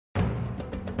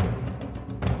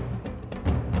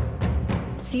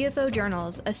CFO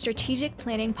Journals, a strategic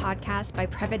planning podcast by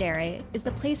Previdere, is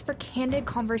the place for candid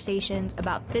conversations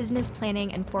about business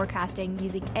planning and forecasting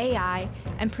using AI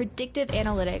and predictive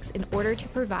analytics in order to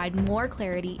provide more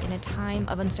clarity in a time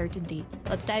of uncertainty.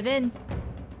 Let's dive in.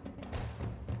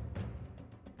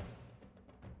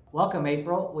 Welcome,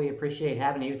 April. We appreciate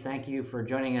having you. Thank you for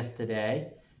joining us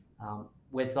today.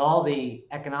 With all the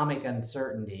economic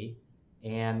uncertainty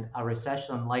and a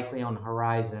recession likely on the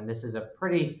horizon, this is a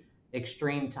pretty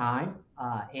extreme time,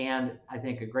 and I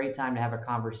think a great time to have a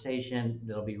conversation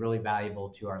that'll be really valuable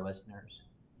to our listeners.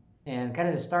 And kind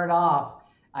of to start off,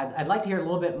 I'd like to hear a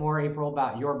little bit more, April,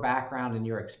 about your background and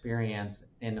your experience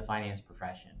in the finance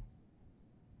profession.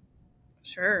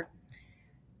 Sure.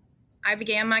 I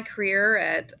began my career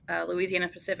at Louisiana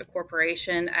Pacific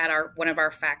Corporation at one of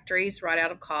our factories right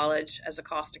out of college as a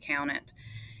cost accountant.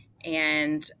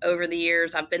 And over the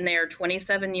years, I've been there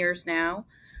 27 years now.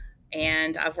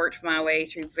 And I've worked my way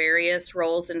through various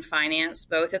roles in finance,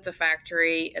 both at the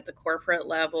factory, at the corporate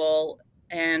level,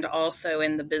 and also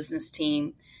in the business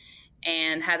team,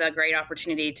 and had a great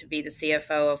opportunity to be the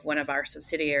CFO of one of our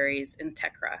subsidiaries,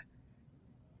 Entekra.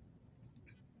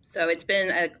 So it's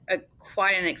been a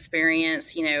quite an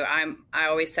experience. You know, I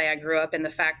always say I grew up in the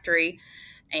factory,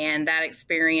 and that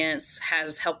experience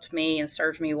has helped me and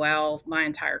served me well my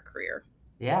entire career.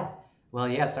 Yeah. Well,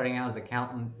 yeah, starting out as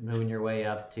accountant, moving your way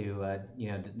up to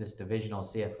this divisional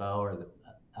CFO or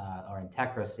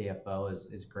Entekra CFO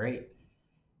is great.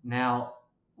 Now,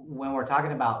 when we're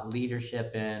talking about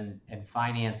leadership and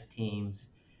finance teams,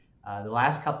 the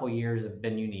last couple of years have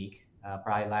been unique,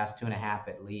 probably last 2.5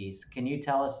 at least. Can you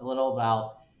tell us a little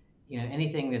about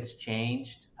anything that's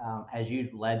changed as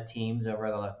you've led teams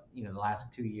over the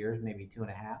last 2 years, maybe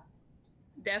 2.5?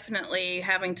 Definitely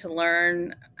having to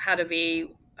learn how to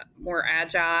be more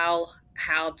agile,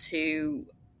 how to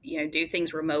do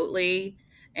things remotely,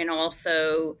 and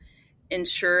also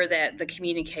ensure that the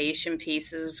communication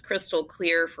piece is crystal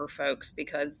clear for folks,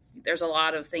 because there's a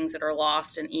lot of things that are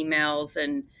lost in emails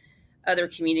and other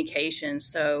communications.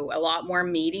 So a lot more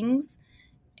meetings,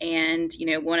 and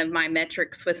one of my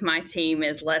metrics with my team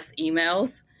is less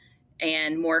emails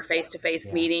and more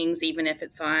face-to-face meetings, even if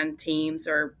it's on Teams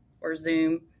or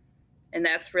Zoom, and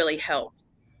that's really helped.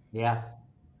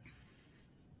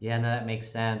 Yeah, no, that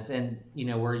makes sense. And,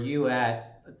 were you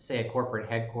at, say, a corporate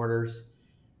headquarters,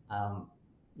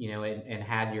 and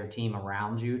had your team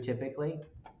around you typically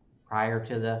prior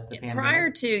to the pandemic?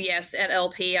 Prior to, yes, at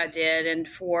LP I did. And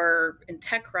for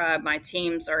Entekra, my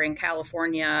teams are in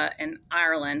California and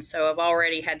Ireland. So I've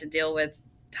already had to deal with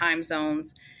time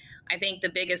zones. I think the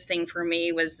biggest thing for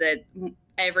me was that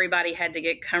everybody had to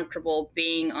get comfortable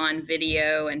being on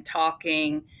video and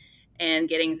talking and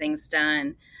getting things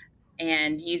done,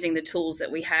 and using the tools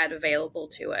that we had available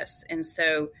to us. And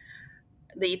so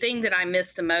the thing that I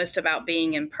missed the most about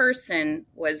being in person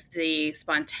was the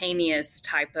spontaneous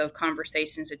type of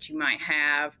conversations that you might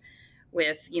have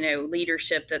with,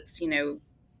 leadership that's,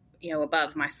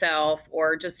 above myself,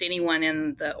 or just anyone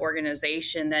in the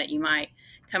organization that you might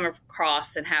come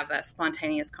across and have a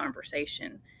spontaneous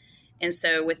conversation. And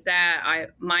so with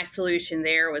that, my solution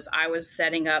there was I was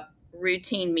setting up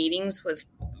routine meetings with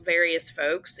various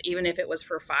folks, even if it was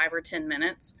for 5 or 10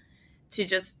 minutes, to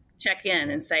just check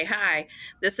in and say, hi,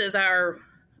 this is our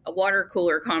water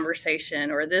cooler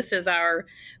conversation, or this is our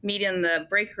meet in the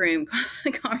break room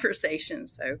conversation.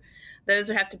 So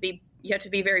you have to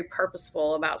be very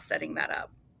purposeful about setting that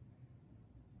up.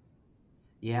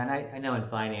 Yeah, and I know in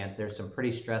finance, there's some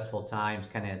pretty stressful times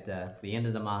kind of at the end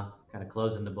of the month, kind of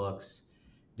closing the books,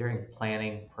 during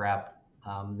planning, prep,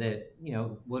 that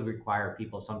would require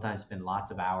people sometimes spend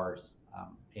lots of hours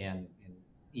and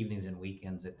evenings and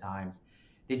weekends at times.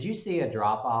 Did you see a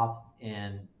drop off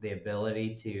in the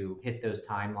ability to hit those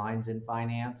timelines in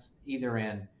finance, either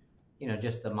in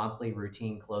just the monthly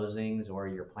routine closings or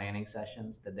your planning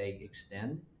sessions? Did they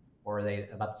extend, or are they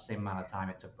about the same amount of time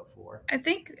it took before? I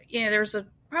think there's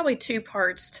probably two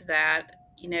parts to that.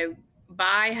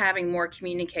 By having more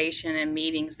communication and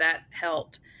meetings, that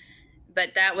helped.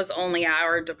 But that was only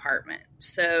our department.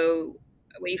 So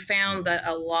we found that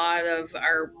a lot of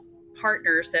our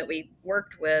partners that we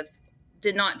worked with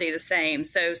did not do the same.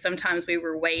 So sometimes we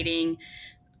were waiting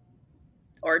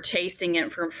or chasing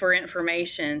it for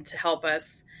information to help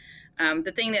us.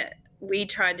 The thing that we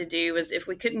tried to do was, if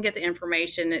we couldn't get the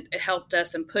information, it helped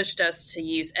us and pushed us to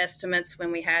use estimates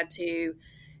when we had to,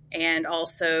 and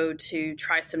also to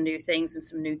try some new things and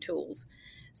some new tools.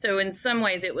 So in some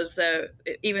ways, it was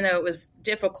even though it was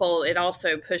difficult, it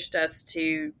also pushed us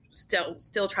to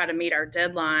still try to meet our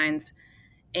deadlines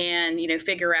and,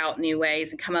 figure out new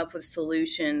ways and come up with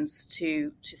solutions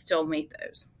to still meet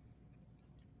those.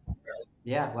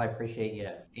 Yeah, well, I appreciate you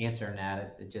answering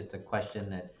that. It's just a question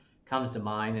that comes to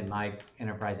mind in my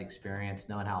enterprise experience,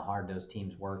 knowing how hard those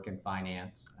teams work in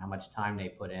finance, how much time they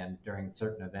put in during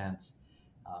certain events.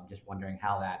 Just wondering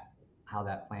how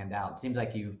that planned out. It seems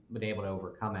like you've been able to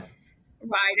overcome it.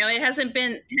 Right. No, it hasn't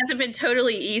been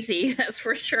totally easy. That's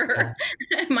for sure.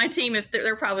 Yeah. My team, if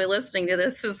they're probably listening to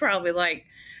this, is probably like,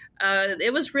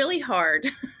 it was really hard.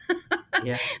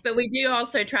 Yeah. But we do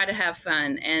also try to have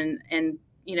fun and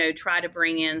try to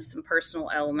bring in some personal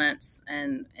elements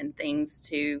and things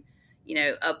to,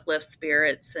 uplift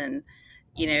spirits and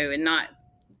not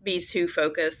be too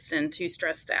focused and too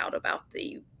stressed out about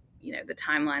the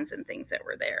timelines and things that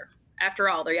were there. After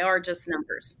all, they are just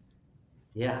numbers.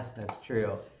 Yeah, that's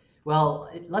true.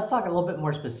 Well, let's talk a little bit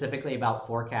more specifically about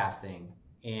forecasting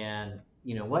and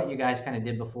what you guys kind of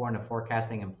did before in the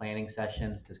forecasting and planning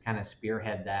sessions to kind of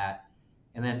spearhead that,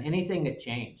 and then anything that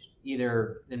changed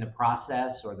either in the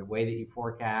process or the way that you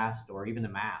forecast or even the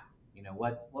math.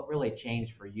 What really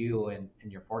changed for you and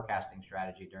your forecasting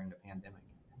strategy during the pandemic?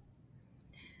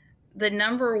 The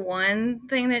number one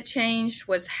thing that changed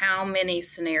was how many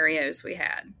scenarios we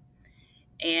had.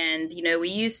 And, we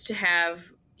used to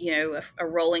have, a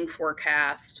rolling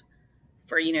forecast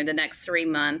for, the next 3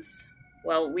 months.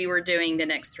 Well, we were doing the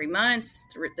next 3 months,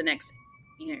 the next,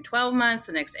 12 months,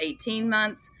 the next 18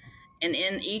 months. And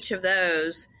in each of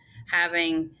those,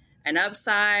 having an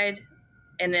upside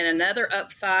and then another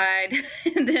upside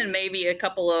and then maybe a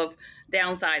couple of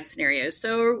downside scenarios.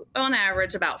 So on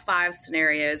average, about 5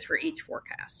 scenarios for each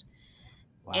forecast.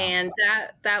 Wow. And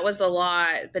that was a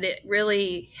lot, but it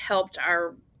really helped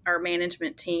our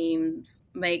management teams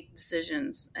make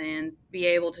decisions and be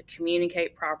able to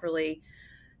communicate properly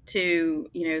to,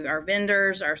 our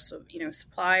vendors, our,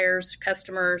 suppliers,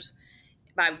 customers,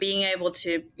 by being able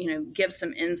to, give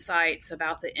some insights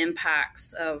about the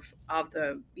impacts of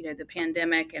the, the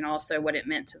pandemic and also what it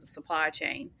meant to the supply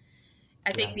chain.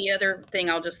 I think the other thing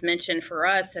I'll just mention for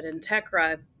us at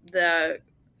Entekra, the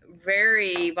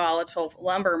very volatile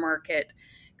lumber market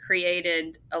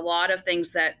created a lot of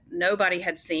things that nobody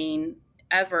had seen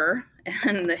ever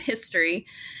in the history.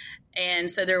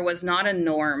 And so there was not a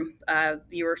norm.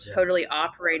 You were totally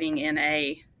operating in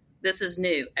this is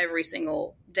new every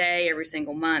single day, every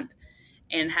single month,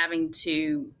 and having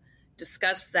to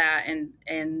discuss that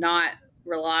and not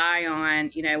rely on,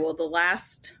 the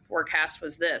last forecast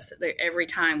was this. Every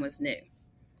time was new.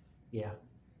 Yeah,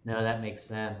 no, that makes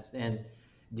sense. And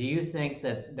do you think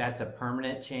that that's a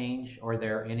permanent change, or are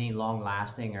there any long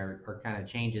lasting or kind of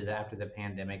changes after the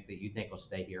pandemic that you think will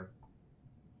stay here?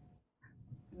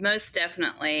 Most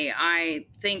definitely. I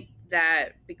think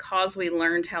that because we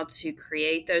learned how to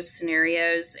create those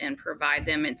scenarios and provide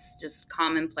them, it's just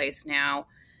commonplace now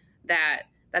that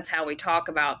that's how we talk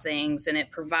about things, and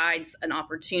it provides an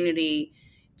opportunity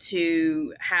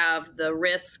to have the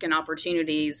risk and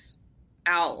opportunities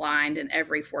outlined in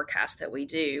every forecast that we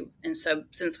do. And so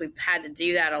since we've had to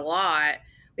do that a lot,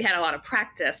 we had a lot of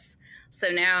practice. So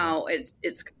now it's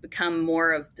become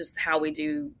more of just how we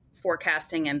do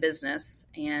forecasting and business.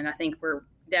 And I think we're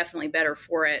definitely better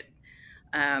for it.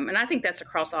 And I think that's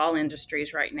across all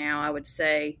industries right now. I would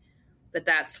say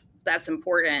that's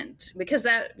important because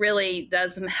that really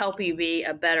does help you be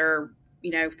a better,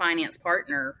 finance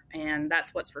partner. And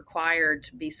that's what's required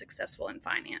to be successful in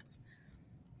finance.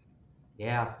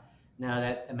 Yeah, no,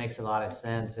 that makes a lot of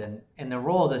sense. And the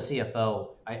role of the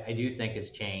CFO, I do think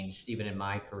has changed even in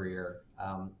my career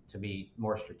to be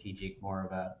more strategic, more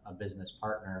of a business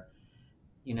partner.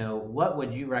 What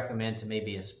would you recommend to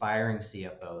maybe aspiring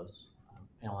CFOs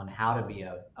on how to be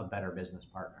a better business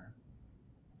partner?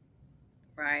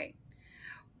 Right.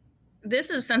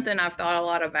 This is something I've thought a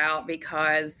lot about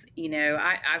because,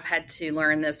 I've had to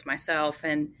learn this myself.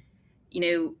 And,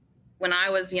 when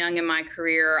I was young in my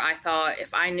career, I thought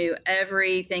if I knew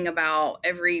everything about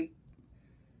every,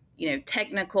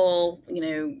 technical,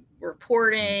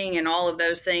 reporting and all of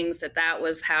those things, that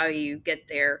was how you get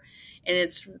there.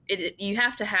 And you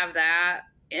have to have that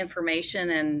information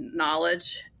and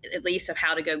knowledge, at least of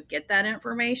how to go get that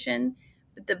information.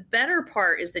 But the better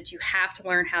part is that you have to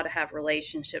learn how to have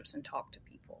relationships and talk to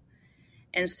people.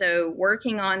 And so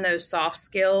working on those soft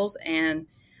skills and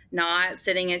not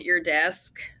sitting at your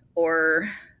desk or,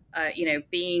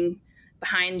 being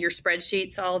behind your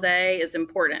spreadsheets all day is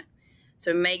important.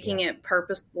 So making it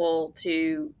purposeful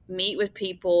to meet with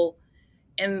people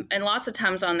and lots of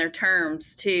times on their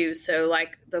terms too. So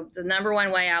like the number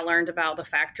one way I learned about the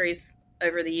factories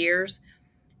over the years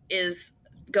is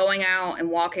going out and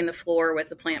walking the floor with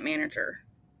the plant manager,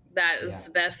 That is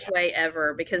the best way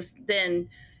ever, because then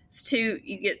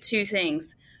you get two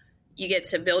things. You get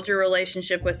to build your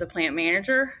relationship with the plant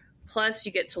manager, plus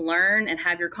you get to learn and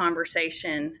have your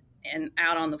conversation and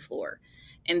out on the floor.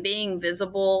 And being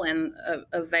visible and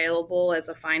available as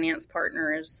a finance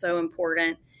partner is so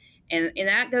important. And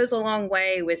that goes a long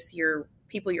way with your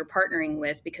people you're partnering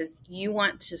with, because you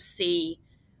want to see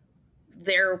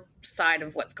their side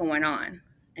of what's going on.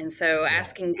 And so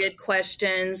asking good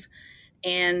questions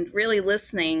and really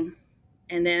listening.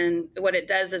 And then what it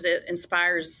does is it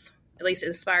inspires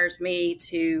me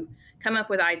to come up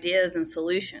with ideas and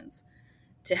solutions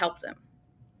to help them.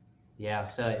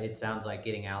 Yeah, so it sounds like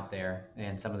getting out there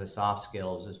and some of the soft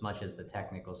skills as much as the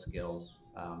technical skills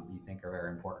you think are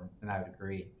very important, and I would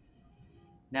agree.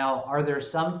 Now, are there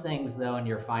some things, though, in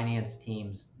your finance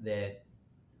teams that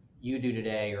you do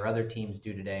today or other teams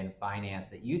do today in finance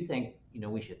that you think,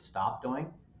 we should stop doing,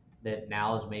 that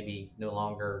now is maybe no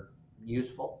longer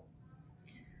useful?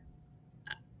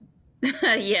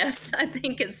 Yes, I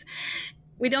think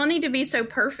we don't need to be so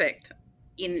perfect.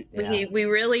 We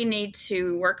really need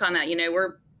to work on that.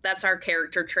 That's our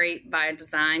character trait by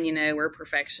design. We're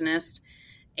perfectionists,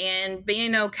 and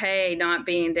being okay not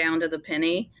being down to the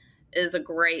penny is a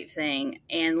great thing.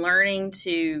 And learning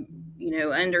to,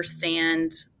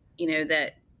 understand,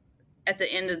 that at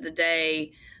the end of the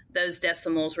day, those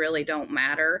decimals really don't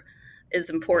matter is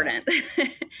important.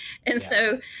 And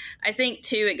so I think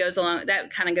too, it goes along, that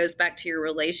kind of goes back to your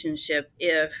relationship.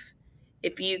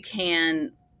 If you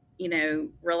can,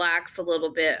 relax a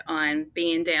little bit on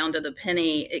being down to the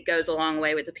penny, it goes a long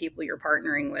way with the people you're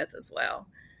partnering with as well.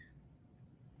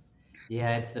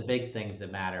 Yeah, it's the big things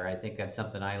that matter. I think that's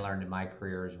something I learned in my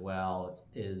career as well,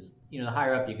 is, the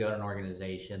higher up you go in an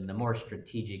organization, the more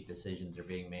strategic decisions are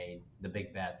being made, the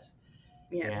big bets.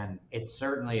 Yeah. And it's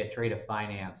certainly a trait of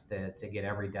finance to get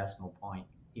every decimal point,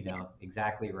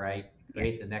 exactly right.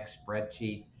 Create the next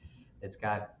spreadsheet that's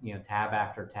got, tab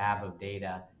after tab of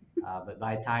data. But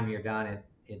by the time you're done,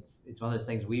 it's one of those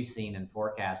things we've seen in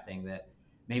forecasting, that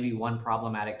maybe one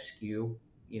problematic SKU,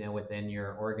 within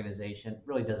your organization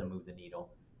really doesn't move the needle,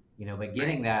 but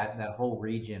getting that whole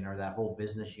region or that whole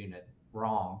business unit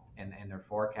wrong and their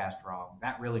forecast wrong,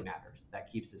 that really matters. That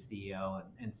keeps the CEO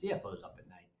and CFOs up at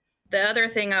night. The other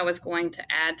thing I was going to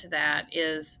add to that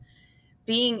is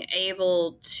being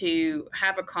able to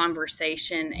have a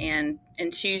conversation and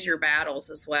choose your battles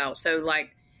as well. So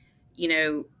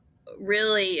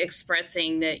really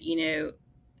expressing that,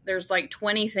 there's like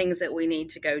 20 things that we need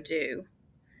to go do,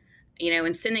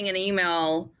 and sending an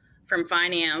email from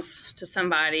finance to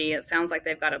somebody, it sounds like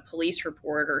they've got a police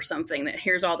report or something, that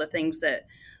here's all the things that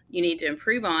you need to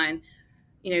improve on.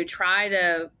 Try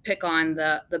to pick on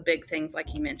the big things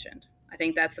like you mentioned. I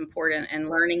think that's important, and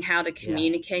learning how to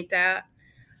communicate that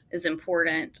is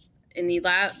important. And the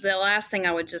last thing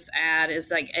I would just add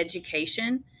is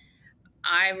education.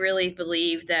 I really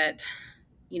believe that,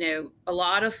 a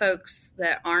lot of folks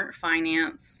that aren't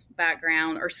finance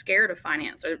background are scared of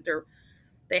finance.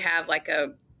 They have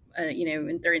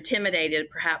they're intimidated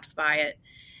perhaps by it.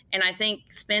 And I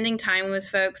think spending time with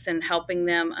folks and helping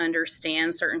them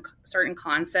understand certain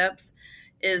concepts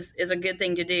is a good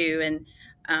thing to do. And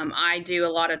I do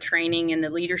a lot of training in the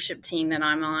leadership team that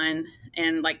I'm on.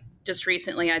 And just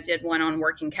recently I did one on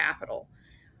working capital,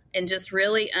 and just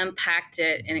really unpacked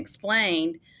it and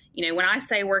explained, when I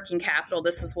say working capital,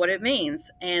 this is what it means.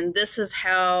 And this is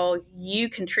how you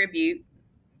contribute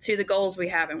to the goals we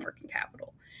have in working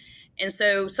capital. And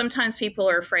so sometimes people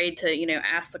are afraid to,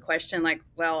 ask the question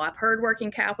well, I've heard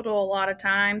working capital a lot of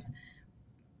times.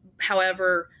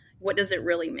 However, what does it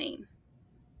really mean?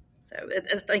 So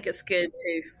I think it's good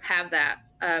to have that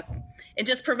and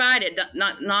just provide it,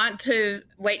 not to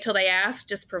wait till they ask,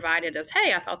 just provide it as,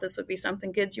 hey, I thought this would be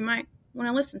something good you might want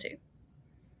to listen to.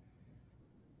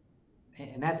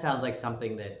 And that sounds like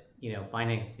something that,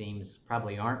 finance teams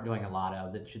probably aren't doing a lot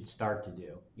of, that should start to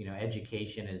do.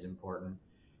 Education is important.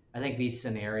 I think these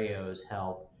scenarios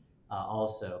help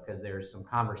also, because there's some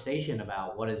conversation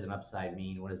about what does an upside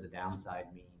mean, what does a downside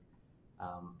mean.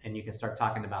 And you can start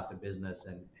talking about the business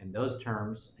and those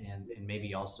terms, and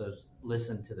maybe also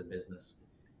listen to the business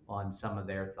on some of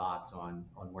their thoughts on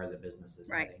where the business is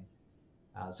heading.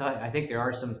 So I think there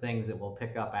are some things that we'll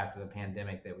pick up after the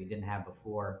pandemic that we didn't have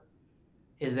before.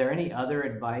 Is there any other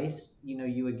advice,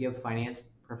 you would give finance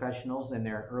professionals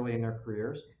early in their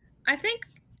careers? I think,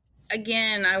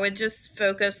 again, I would just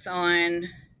focus on,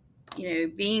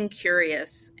 being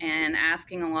curious and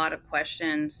asking a lot of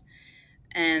questions.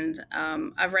 And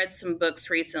I've read some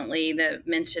books recently that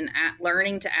mention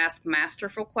learning to ask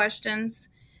masterful questions.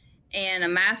 And a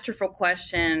masterful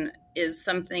question is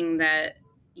something that,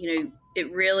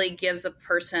 it really gives a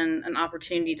person an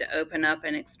opportunity to open up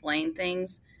and explain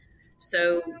things.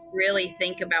 So really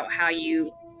think about how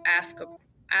you ask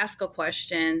a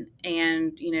question,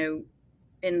 and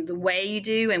in the way you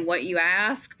do and what you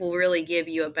ask will really give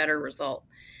you a better result.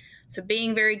 So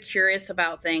being very curious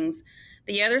about things.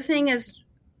 The other thing is,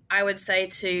 I would say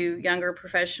to younger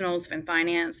professionals in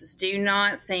finance, is do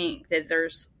not think that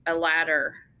there's a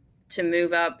ladder to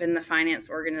move up in the finance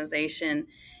organization.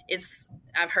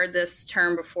 I've heard this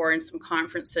term before in some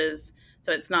conferences,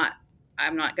 so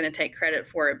I'm not going to take credit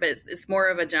for it, but it's more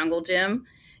of a jungle gym.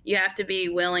 You have to be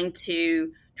willing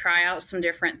to try out some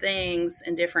different things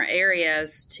in different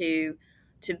areas to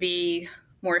be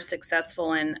more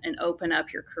successful and open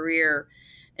up your career.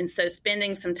 And so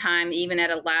spending some time even at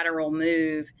a lateral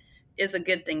move is a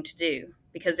good thing to do,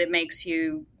 because it makes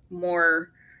you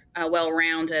more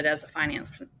well-rounded as a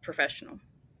finance professional.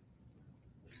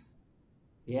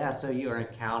 Yeah, so you are in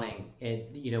accounting,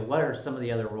 and what are some of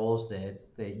the other roles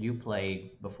that you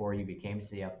played before you became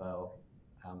CFO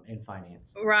in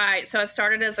finance? Right. So I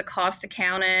started as a cost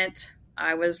accountant.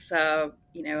 I was, a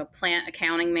plant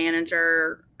accounting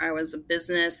manager. I was a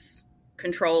business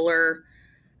controller.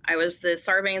 I was the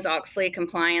Sarbanes-Oxley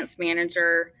compliance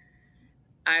manager.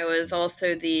 I was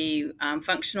also the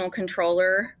functional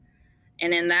controller.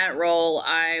 And in that role,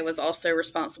 I was also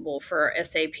responsible for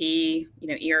SAP,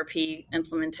 ERP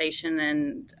implementation,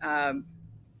 and,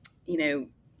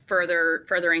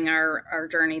 furthering our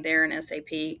journey there in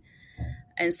SAP.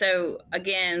 And so,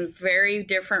 again, very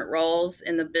different roles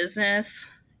in the business,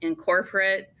 in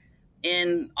corporate,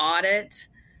 in audit,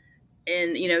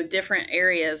 in, different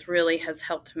areas really has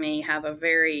helped me have a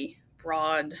very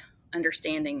broad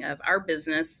understanding of our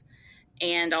business,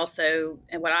 and also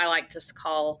what I like to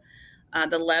call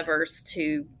the levers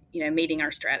to, meeting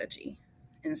our strategy.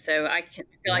 And so I feel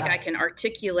like I can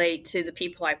articulate to the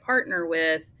people I partner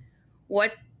with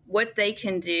what they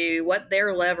can do, what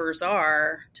their levers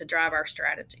are to drive our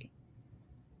strategy.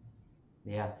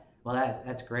 Yeah, well,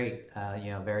 that's great.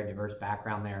 Very diverse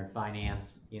background there in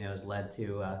finance, has led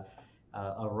to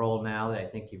a role now that I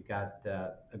think you've got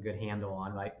a good handle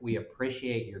on. We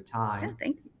appreciate your time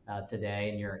thank you. Today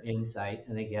and your insight.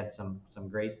 I think you had some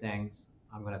great things.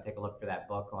 I'm going to take a look for that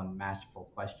book on masterful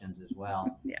questions as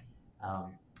well. Yeah.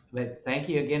 But thank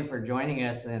you again for joining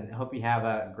us, and hope you have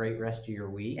a great rest of your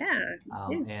week. Yeah.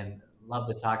 And love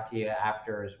to talk to you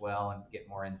after as well and get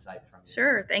more insight from you.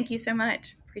 Sure. Thank you so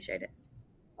much. Appreciate it.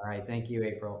 All right. Thank you,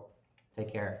 April.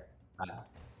 Take care. Bye.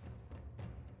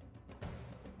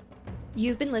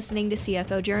 You've been listening to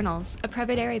CFO Journals, a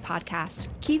Previdere podcast.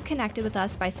 Keep connected with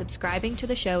us by subscribing to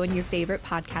the show in your favorite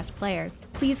podcast player.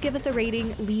 Please give us a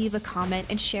rating, leave a comment,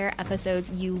 and share episodes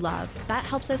you love. That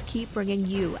helps us keep bringing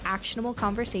you actionable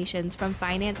conversations from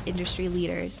finance industry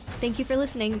leaders. Thank you for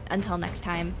listening. Until next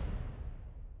time.